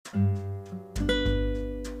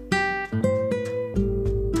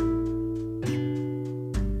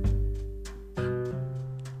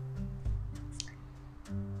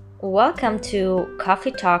Welcome to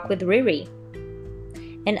Coffee Talk with Riri,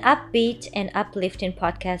 an upbeat and uplifting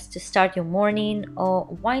podcast to start your morning or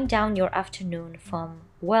wind down your afternoon from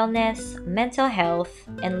wellness, mental health,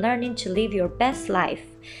 and learning to live your best life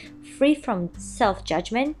free from self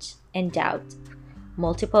judgment and doubt.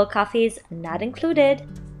 Multiple coffees not included.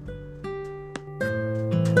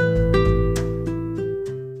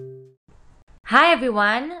 Hi,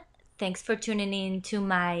 everyone. Thanks for tuning in to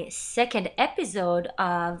my second episode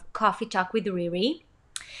of Coffee Talk with Riri.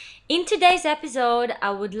 In today's episode, I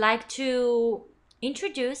would like to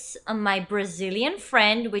introduce my Brazilian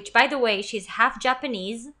friend, which, by the way, she's half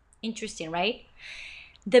Japanese. Interesting, right?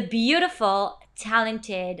 The beautiful,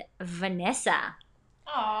 talented Vanessa.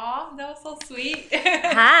 Aw, that was so sweet.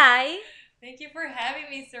 Hi. Thank you for having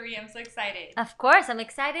me, Suri. I'm so excited. Of course, I'm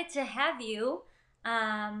excited to have you.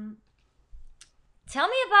 Tell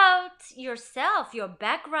me about yourself, your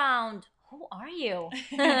background. Who are you?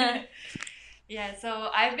 Yeah, so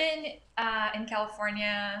I've been in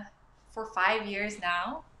California for 5 years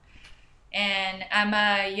now, and I'm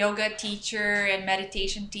a yoga teacher and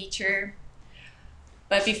meditation teacher.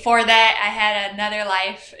 But before that, I had another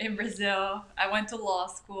life in Brazil. I went to law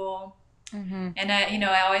school, and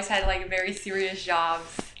I always had like very serious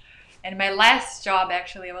jobs. And my last job,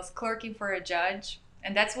 actually, I was clerking for a judge.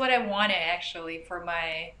 And that's what I wanted, actually, for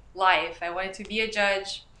my life. I wanted to be a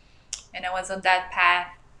judge, and I was on that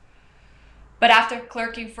path. But after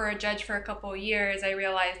clerking for a judge for a couple of years, I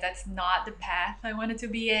realized that's not the path I wanted to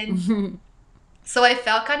be in. So I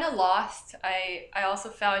felt kind of lost. I also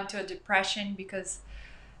fell into a depression because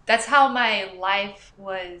that's how my life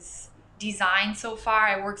was designed so far.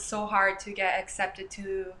 I worked so hard to get accepted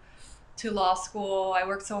to law school. I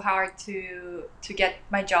worked so hard to get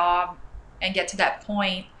my job and get to that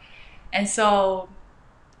point. And so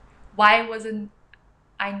why wasn't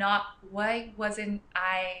I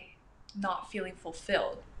not feeling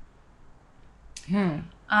fulfilled?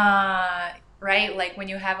 Right? Like when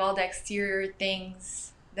you have all the exterior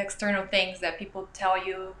things, the external things that people tell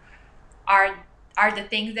you are the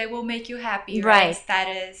things that will make you happy, right?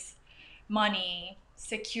 Status, money,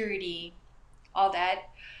 security, all that.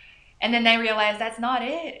 And then I realized that's not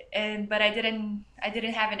it. But I didn't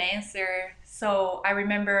have an answer. So I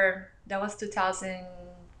remember that was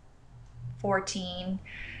 2014.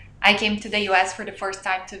 I came to the US for the first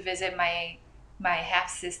time to visit my half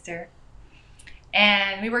sister.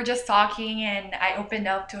 And we were just talking, and I opened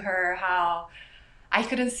up to her how I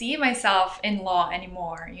couldn't see myself in law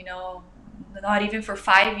anymore, not even for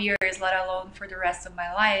 5 years, let alone for the rest of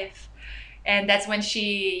my life. And that's when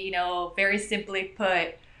she, very simply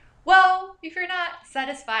put, well, if you're not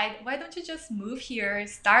satisfied, why don't you just move here,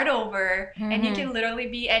 start over, and you can literally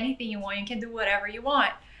be anything you want. You can do whatever you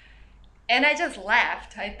want. And I just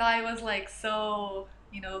laughed. I thought it was like so,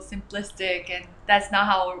 simplistic, and that's not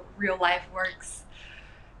how real life works.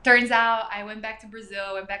 Turns out I went back to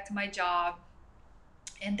Brazil, went back to my job,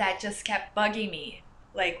 and that just kept bugging me.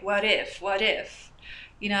 Like, what if? I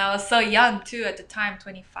was so young too at the time,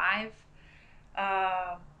 25.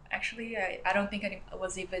 Actually, I don't think I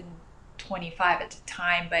was even 25 at the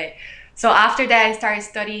time. But so after that, I started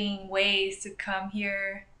studying ways to come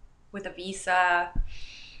here with a visa.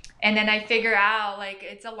 And then I figure out, like,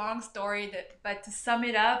 it's a long story, but to sum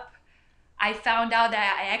it up, I found out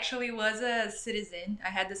that I actually was a citizen. I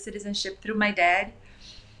had the citizenship through my dad.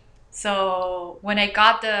 So when I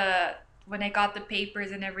got the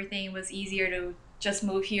papers and everything, it was easier to just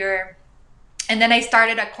move here. And then I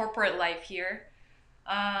started a corporate life here.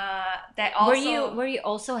 That also were you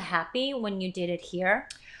also happy when you did it here?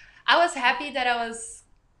 I was happy that I was,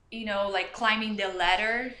 like climbing the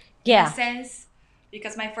ladder in Yeah. a sense,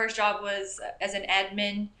 because my first job was as an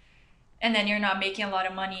admin, and then you're not making a lot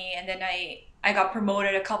of money, and then I got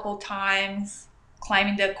promoted a couple times,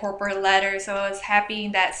 climbing the corporate ladder, so I was happy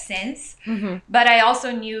in that sense. But I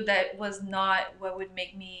also knew that was not what would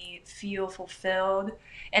make me feel fulfilled,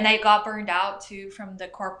 and I got burned out too from the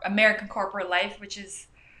American corporate life, which is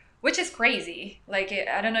crazy. Like,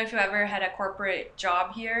 I don't know if you ever had a corporate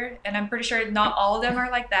job here, and I'm pretty sure not all of them are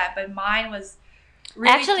like that, but mine was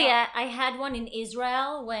really Actually, tough. I had one in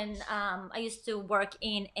Israel when I used to work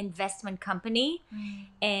in investment company,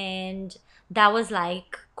 and that was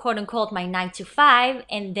like quote unquote my 9 to 5.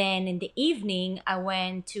 And then in the evening, I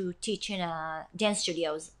went to teach in dance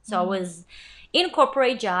studios. So I was in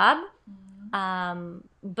corporate job,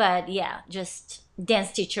 but yeah, just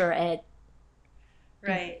dance teacher at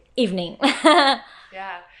Right. evening.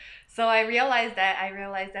 Yeah. So I realized that I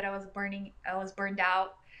was burned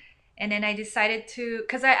out. And then I decided to,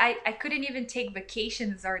 because I couldn't even take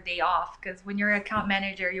vacations or a day off, because when you're an account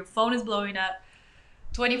manager, your phone is blowing up.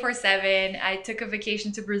 24/7. I took a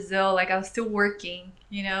vacation to Brazil. Like I was still working,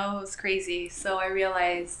 you know, it was crazy. So I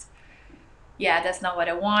realized, yeah, that's not what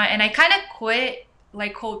I want. And I kind of quit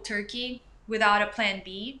like cold turkey without a plan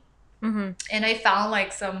B. Mm-hmm. And I found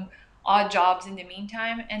like some odd jobs in the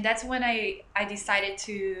meantime. And that's when I decided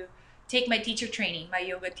to take my teacher training, my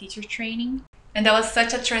yoga teacher training. And that was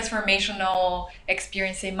such a transformational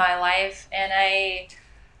experience in my life. And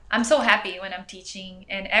I'm so happy when I'm teaching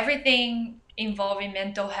and everything involving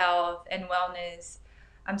mental health and wellness.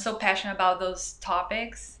 I'm so passionate about those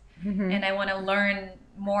topics, Mm-hmm. and I want to learn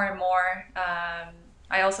more and more.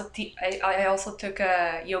 I also took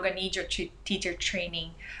a yoga nidra teacher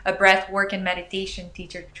training, a breath work and meditation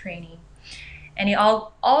teacher training, and it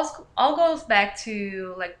all goes back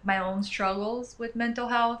to like my own struggles with mental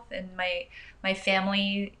health and my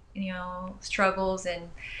family, you know, struggles,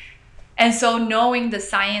 and so knowing the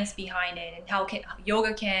science behind it and how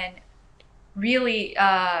yoga can really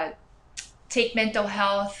take mental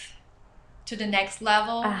health to the next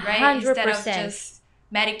level, right? Instead of 100%. just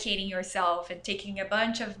medicating yourself and taking a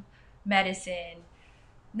bunch of medicine.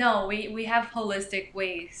 No, we have holistic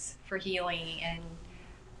ways for healing. And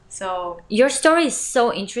so, Your story is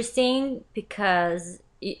so interesting because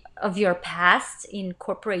of your past in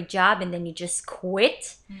corporate job and then you just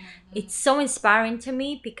quit. It's so inspiring to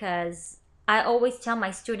me because I always tell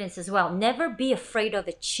my students as well, never be afraid of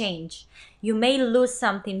a change. You may lose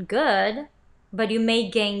something good, but you may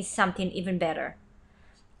gain something even better.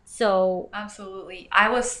 So, absolutely. I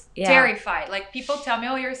was yeah. terrified. Like people tell me,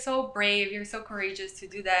 "Oh, you're so brave. You're so courageous to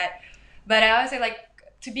do that." But I always say like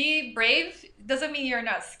to be brave doesn't mean you're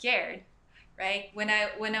not scared, right? When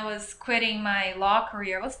I was quitting my law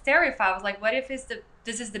career, I was terrified. I was like, "What if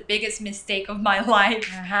this is the biggest mistake of my life?"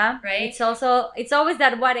 Uh-huh. Right? It's always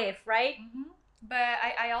that what if, right? But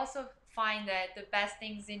I also find that the best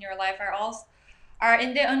things in your life are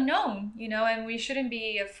in the unknown, you know, and we shouldn't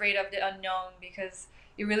be afraid of the unknown because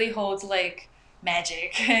it really holds like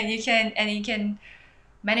magic and you can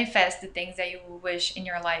manifest the things that you wish in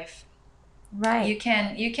your life. Right. You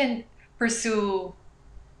can pursue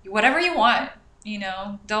whatever you want, you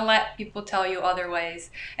know. Don't let people tell you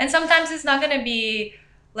otherwise. And sometimes it's not going to be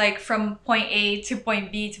like from point A to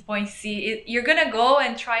point B to point C. You're going to go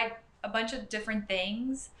and try a bunch of different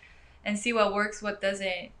things and see what works, what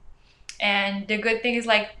doesn't. And the good thing is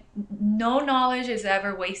like no knowledge is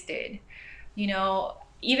ever wasted. You know,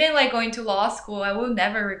 even like going to law school, I will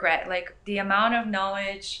never regret like the amount of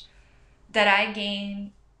knowledge that I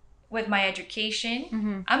gained with my education.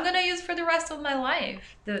 Mm-hmm. I'm gonna use for the rest of my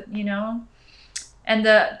life. The you know, and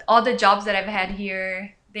the all the jobs that I've had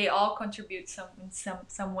here, they all contribute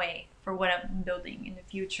some way for what I'm building in the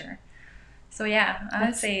future. So yeah, I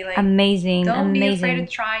would say like Amazing. don't be afraid Amazing.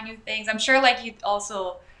 to try new things. I'm sure like you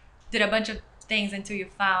also did a bunch of things until you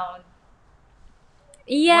found what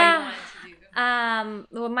you Yeah. wanted to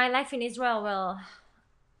do. Well, my life in Israel will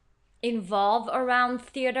involve around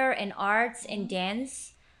theater and arts and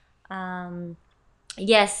dance. Um,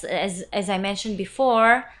 yes, as I mentioned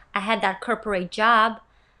before, I had that corporate job,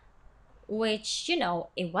 which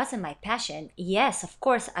it wasn't my passion. Yes, of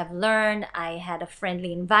course, I've learned. I had a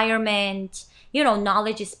friendly environment.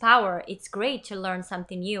 Knowledge is power. It's great to learn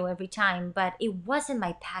something new every time, but it wasn't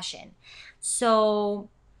my passion. So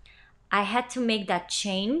I had to make that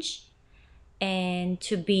change and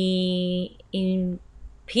to be in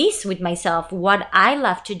peace with myself, what I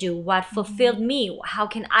love to do, what fulfilled me, how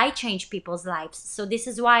can I change people's lives. So this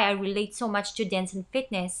is why I relate so much to dance and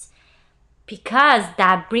fitness, because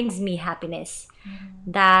that brings me happiness,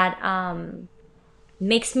 that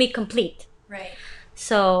makes me complete. Right.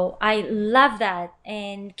 So I love that.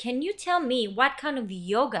 And can you tell me what kind of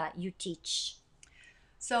yoga you teach?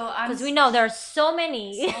 So Because we know there are so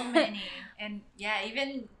many. so many, and yeah,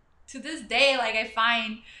 even to this day, like I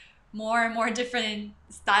find more and more different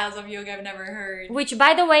styles of yoga I've never heard. Which,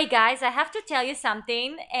 by the way, guys, I have to tell you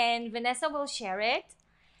something, and Vanessa will share it.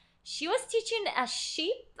 She was teaching a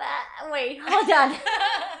sheep. Wait, hold on.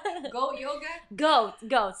 Goat yoga.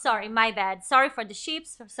 Goat. Sorry, my bad. Sorry for the sheep.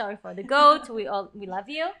 Sorry for the goat. We love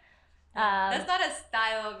you. That's not a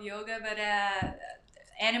style of yoga, but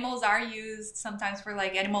animals are used sometimes for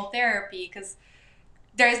like animal therapy, because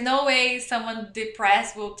there's no way someone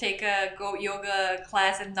depressed will take a goat yoga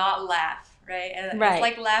class and not laugh, right? And Right. It's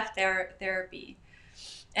like laugh therapy.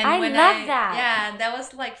 And I when love that. Yeah, that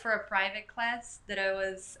was like for a private class that I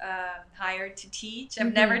was hired to teach.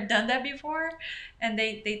 I've never done that before. And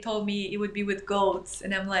they told me it would be with goats.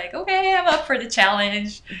 And I'm like, okay, I'm up for the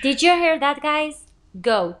challenge. Did you hear that, guys?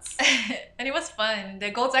 Goats. And it was fun.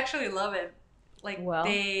 The goats actually love it. Like Well.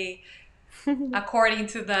 they, according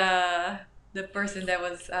to the person that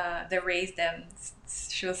was that raised them,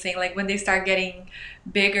 she was saying like when they start getting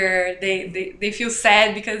bigger, they feel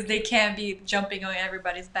sad because they can't be jumping on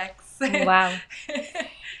everybody's backs. Wow.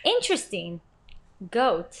 Interesting.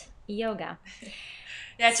 Goat yoga.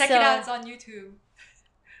 Yeah, check it out. So It's on YouTube.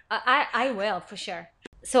 I will for sure.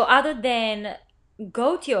 So other than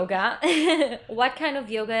goat yoga, what kind of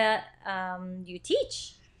yoga you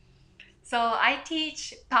teach? So I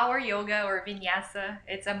teach power yoga or vinyasa.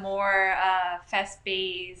 It's a more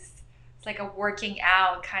fast-paced, it's like a working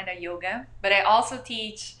out kind of yoga. But I also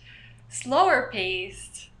teach slower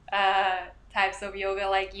paced types of yoga,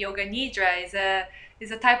 like yoga nidra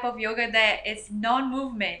is a type of yoga that it's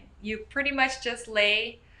non-movement. You pretty much just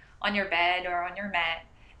lay on your bed or on your mat,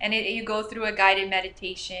 and you go through a guided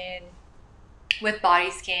meditation with body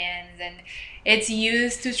scans, and it's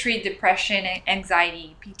used to treat depression and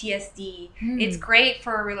anxiety, PTSD. It's Hmm. great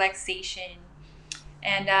for relaxation,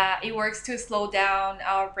 and it works to slow down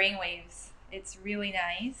our brain waves. It's really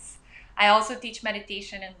nice. I also teach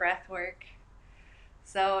meditation and breath work.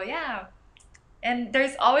 So yeah, and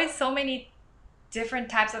there's always so many different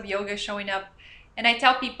types of yoga showing up. And I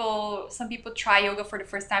tell people, some people try yoga for the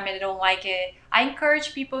first time and they don't like it. I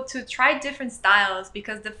encourage people to try different styles,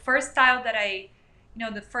 because the first style that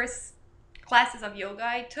the first classes of yoga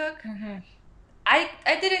I took, Hmm. I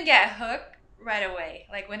didn't get hooked right away.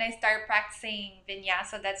 Like when I started practicing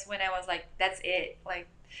vinyasa, that's when I was like, that's it. Like,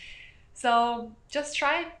 so just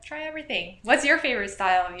try everything. What's your favorite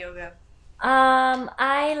style of yoga?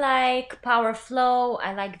 I like power flow.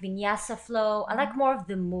 I like vinyasa flow. I like Hmm. more of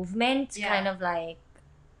the movement, Yeah. kind of like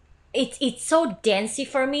it's so dancey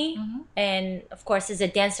for me. Hmm. And of course, as a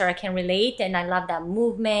dancer, I can relate, and I love that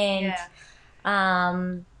movement. Yeah.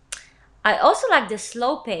 Um, I also like the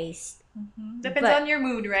slow pace, Depends on but your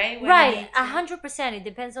mood, right? When you right, need a to. 100%. It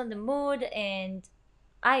depends on the mood, and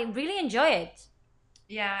I really enjoy it.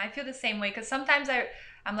 Yeah, I feel the same way because sometimes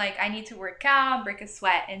I'm like I need to work out, break a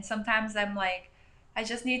sweat, and sometimes I'm like I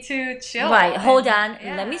just need to Right, chill hold and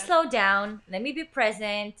on. Let me yeah, slow down. Let me be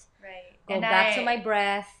present. right. Go And back to I my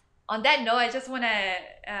breath. on that note, I just want to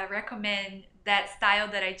recommend that style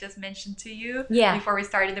that I just mentioned to you Yeah. before we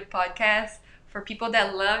started the podcast for people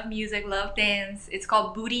that love music, love dance. It's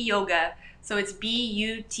called Booty Yoga. So it's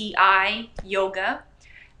BUTI yoga.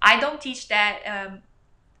 I don't teach that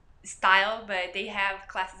style, but they have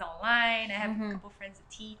classes online. I have a Hmm. couple friends that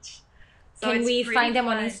teach, so Can it's we pretty find them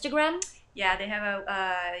on fun. Instagram? Yeah, they have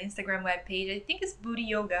a Instagram web page. I think it's Booty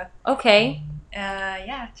Yoga. Okay.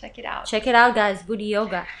 Yeah, check it out. Check it out, guys. Booty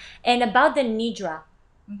yoga. And about the nidra,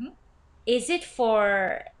 Hmm. is it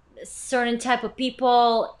for certain type of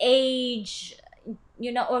people, age,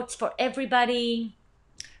 or it's for everybody?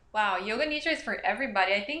 Wow, yoga nidra is for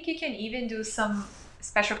everybody. I think you can even do some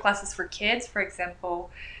special classes for kids. For example,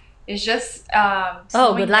 it's just Oh, good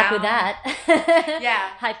slowing luck with down. that. Yeah.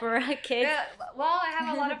 Hyper kids. Yeah. Well, I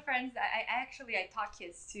have a lot of friends that I taught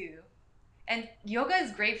kids too. And yoga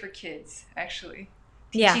is great for kids, actually.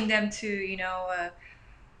 Yeah. Teaching them to,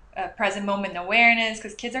 present moment awareness,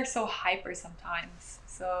 because kids are so hyper sometimes.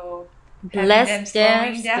 So having Bless them their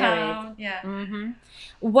slowing spirit. down. Yeah. Hmm.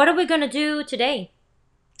 What are we gonna do today?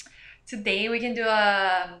 Today we can do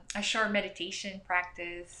a short meditation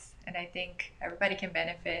practice, and I think everybody can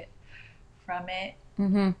benefit from it.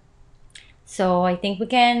 Hmm. So I think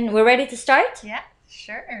we're ready to start? Yeah,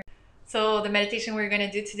 sure. So the meditation we're going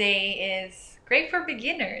to do today is great for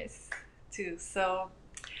beginners too. So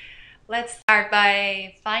let's start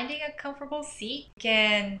by finding a comfortable seat.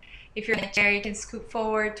 If you're in a chair, you can scoot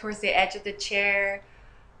forward towards the edge of the chair,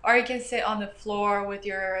 or you can sit on the floor with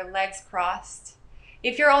your legs crossed.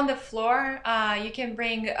 If you're on the floor, you can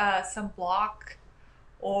bring some block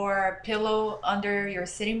or pillow under your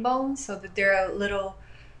sitting bones so that they're a little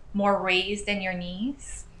more raised than your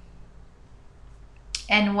knees.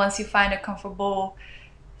 And once you find a comfortable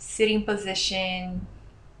sitting position,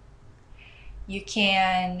 you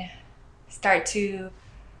can start to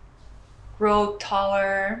grow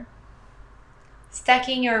taller,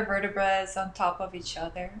 stacking your vertebrae on top of each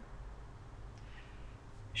other.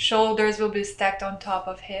 Shoulders will be stacked on top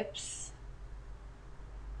of hips.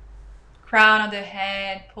 Crown of the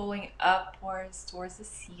head pulling upwards towards the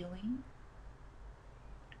ceiling.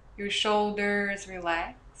 Your shoulders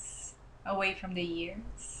relax away from the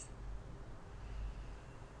ears.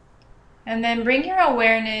 And then bring your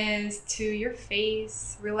awareness to your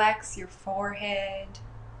face. Relax your forehead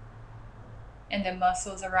and the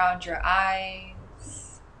muscles around your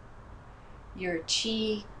eyes, your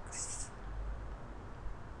cheeks.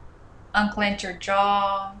 Unclench your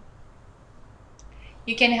jaw.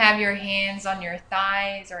 You can have your hands on your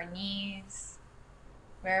thighs or knees.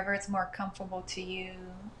 wherever it's more comfortable to you.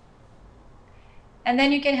 And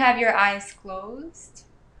then you can have your eyes closed,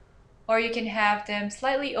 or you can have them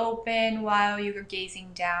slightly open while you're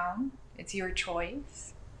gazing down. It's your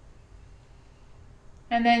choice.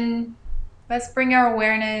 And then let's bring our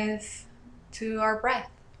awareness to our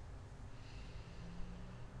breath.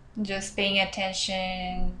 Just paying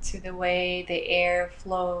attention to the way the air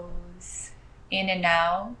flows in and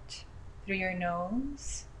out through your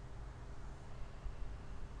nose,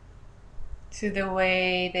 to the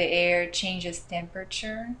way the air changes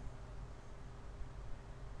temperature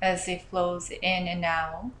as it flows in and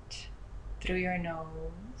out through your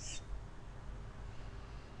nose,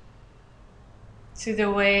 to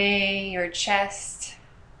the way your chest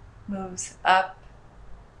moves up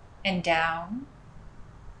and down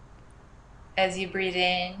as you breathe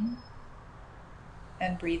in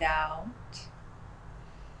and breathe out,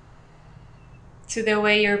 to the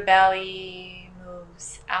way your belly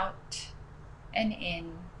moves out and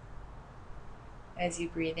in as you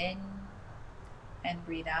breathe in and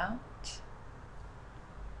breathe out.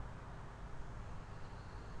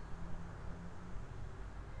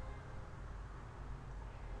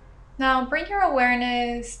 Now bring your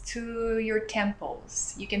awareness to your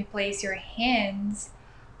temples. You can place your hands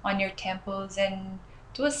on your temples and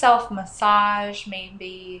do a self massage,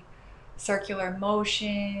 maybe circular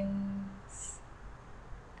motions.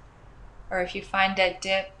 Or if you find that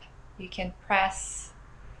dip, you can press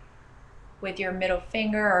with your middle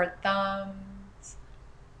finger or thumbs,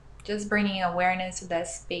 just bringing awareness to that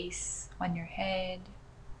space on your head.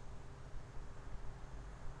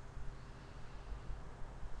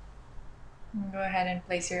 And go ahead and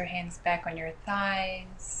place your hands back on your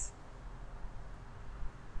thighs.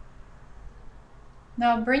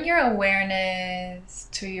 Now bring your awareness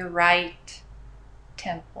to your right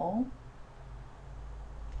temple.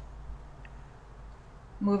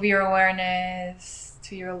 Move your awareness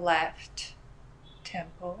to your left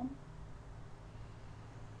temple.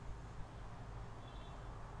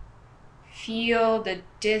 Feel the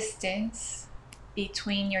distance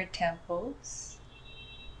between your temples.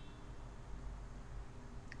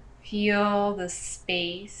 Feel the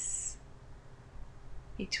space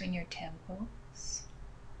between your temples.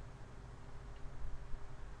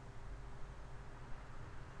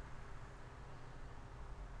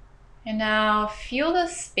 And now feel the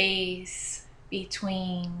space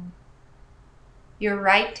between your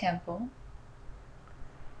right temple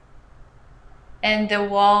and the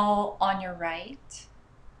wall on your right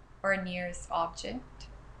or nearest object.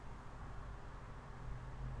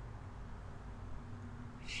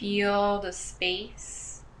 Feel the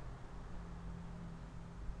space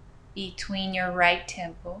between your right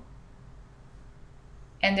temple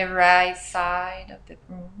and the right side of the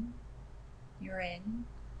room you're in.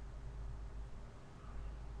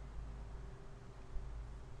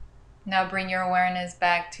 Now bring your awareness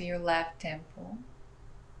back to your left temple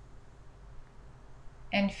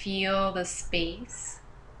and feel the space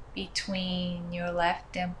between your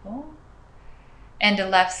left temple and the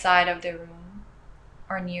left side of the room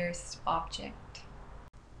or nearest object.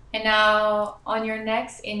 And now on your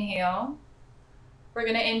next inhale, we're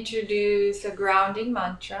going to introduce a grounding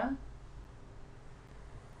mantra.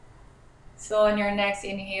 So on your next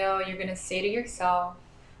inhale, you're going to say to yourself,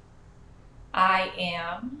 I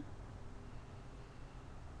am.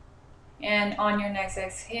 And on your next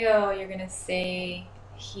exhale, you're going to say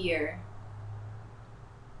here.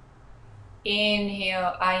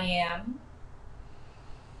 Inhale, I am.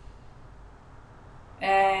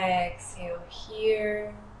 Exhale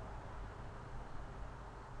here.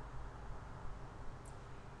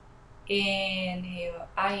 Inhale,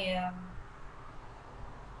 I am.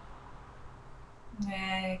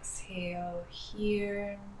 Exhale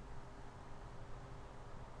here.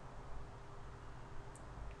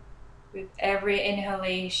 With every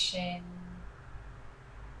inhalation,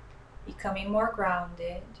 becoming more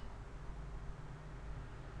grounded.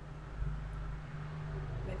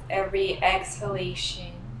 With every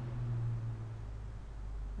exhalation,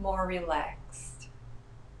 more relaxed.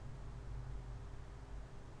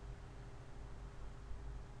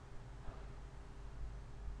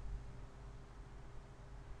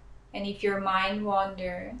 And if your mind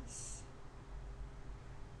wanders,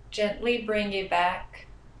 gently bring it back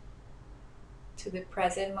to the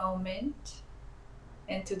present moment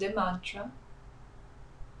and to the mantra.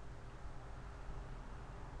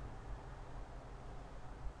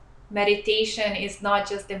 Meditation is not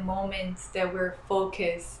just the moments that we're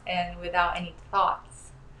focused and without any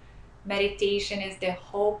thoughts. Meditation is the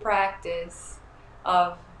whole practice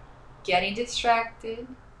of getting distracted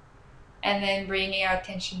and then bringing our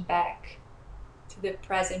attention back to to the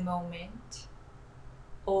present moment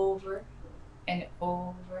over and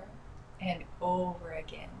over and over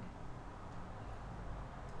again.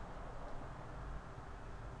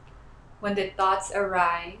 When the thoughts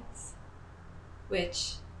arise,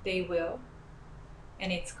 which they will,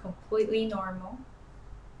 and it's completely normal,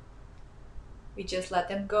 we just let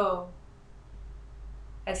them go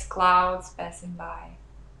as clouds passing by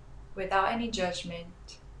without any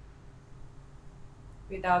judgment,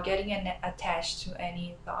 without getting attached to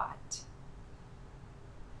any thought.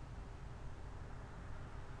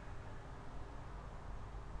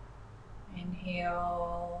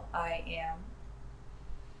 Inhale, I am.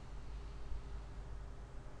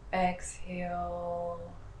 Exhale,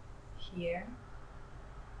 here.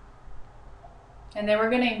 And then we're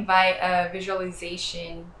going to invite a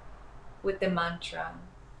visualization with the mantra.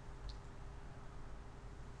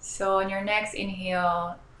 So on your next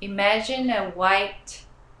inhale, imagine a white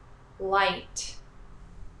light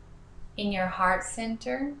in your heart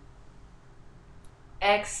center,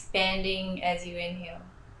 expanding as you inhale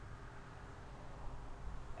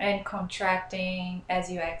and contracting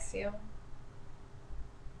as you exhale.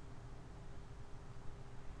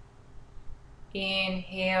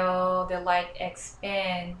 Inhale, the light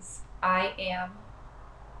expands, I am.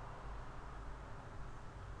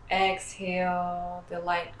 Exhale, the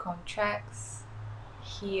light contracts,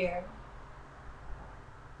 here.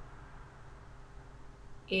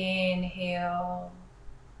 Inhale,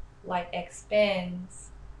 light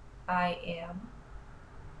expands, I am.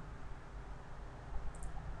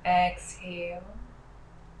 Exhale,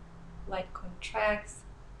 light contracts,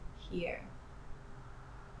 here.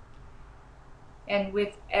 And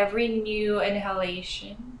with every new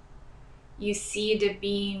inhalation, you see the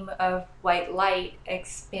beam of white light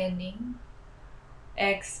expanding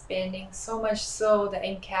so much so that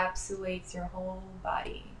encapsulates your whole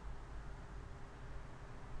body.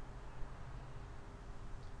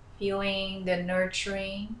 Feeling the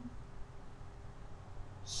nurturing,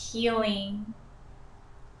 healing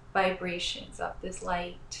vibrations of this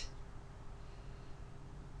light.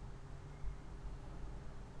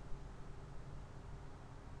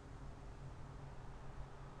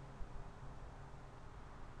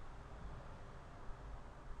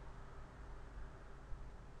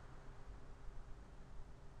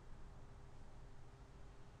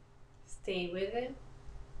 Stay with it.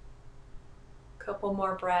 Couple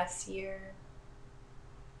more breaths here.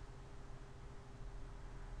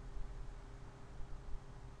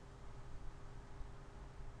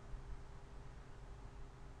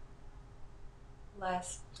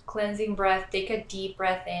 Last cleansing breath. Take a deep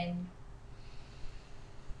breath in,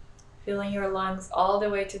 filling your lungs all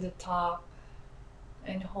the way to the top,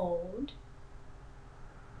 and hold.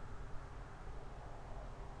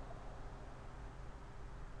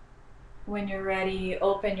 When you're ready,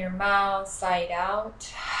 open your mouth side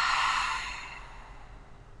out.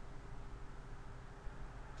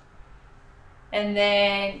 And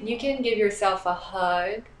then you can give yourself a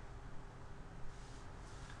hug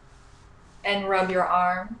and rub your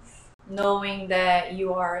arms, knowing that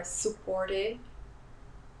you are supported,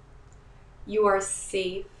 you are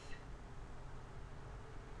safe,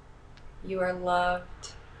 you are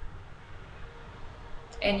loved,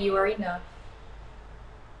 and you are enough.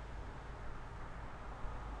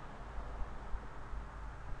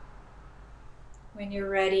 When you're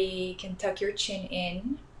ready, you can tuck your chin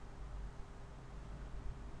in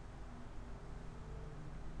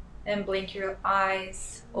and blink your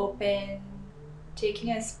eyes open,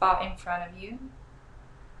 taking a spot in front of you,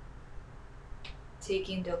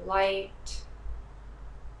 taking the light,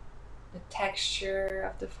 the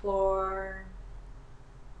texture of the floor,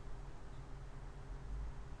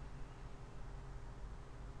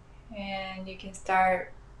 and you can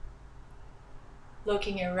start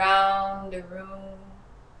looking around the room.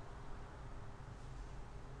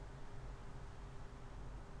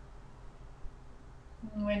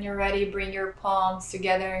 When you're ready, bring your palms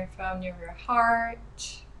together in front of your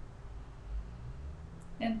heart.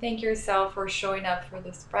 And thank yourself for showing up for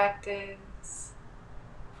this practice,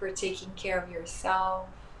 for taking care of yourself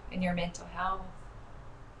and your mental health.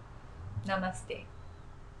 Namaste.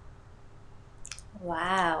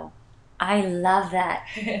 Wow, I love that.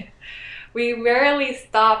 We rarely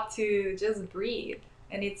stop to just breathe,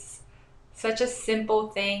 and it's such a simple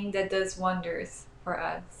thing that does wonders for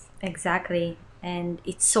us. Exactly. And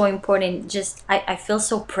it's so important. Just, I feel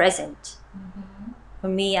so present. Mm-hmm. For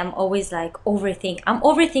me, I'm always like overthink. I'm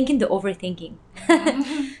overthinking the overthinking.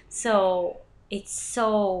 Mm-hmm. So it's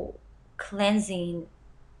so cleansing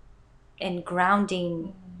and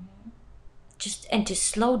grounding just and to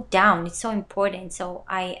slow down. It's so important. So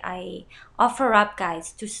I offer up,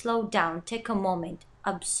 guys, to slow down, take a moment,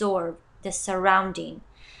 absorb the surrounding,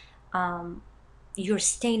 um, your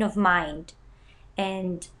state of mind,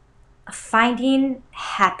 and finding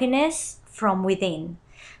happiness from within.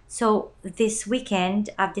 So this weekend,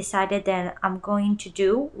 I've decided that I'm going to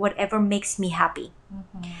do whatever makes me happy.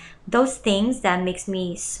 Those things that makes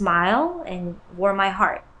me smile and warm my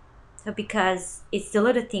heart. So because it's the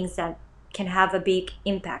little things that can have a big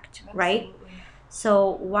impact, right? Absolutely. So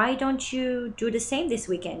why don't you do the same this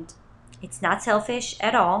weekend? It's not selfish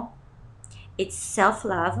at all. It's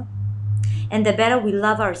self-love. And the better we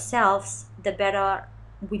love ourselves, the better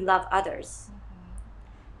we love others.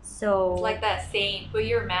 So It's like that saying, put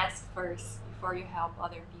your mask first before you help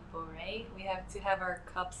other people, right? We have to have our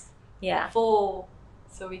cups yeah, full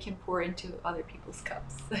so we can pour into other people's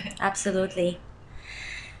cups. absolutely.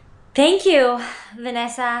 Thank you,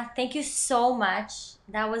 Vanessa. Thank you so much.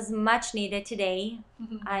 That was much needed today.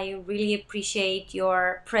 I really appreciate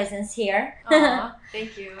your presence here. Aw,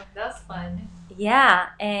 thank you. That was fun. Yeah,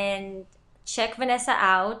 and check Vanessa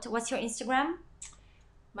out. What's your Instagram?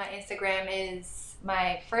 My Instagram is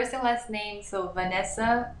my first and last name, so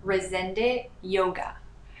Vanessa Resende Yoga.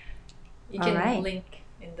 You All can right. link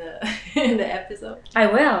in the in the episode. I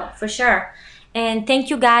will, for sure. And thank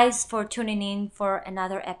you guys for tuning in for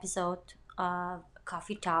another episode of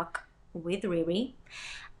Coffee Talk with Riri.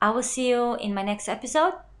 I will see you in my next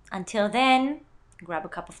episode. Until then, grab a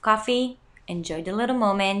cup of coffee, enjoy the little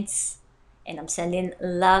moments, and I'm sending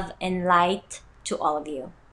love and light to all of you.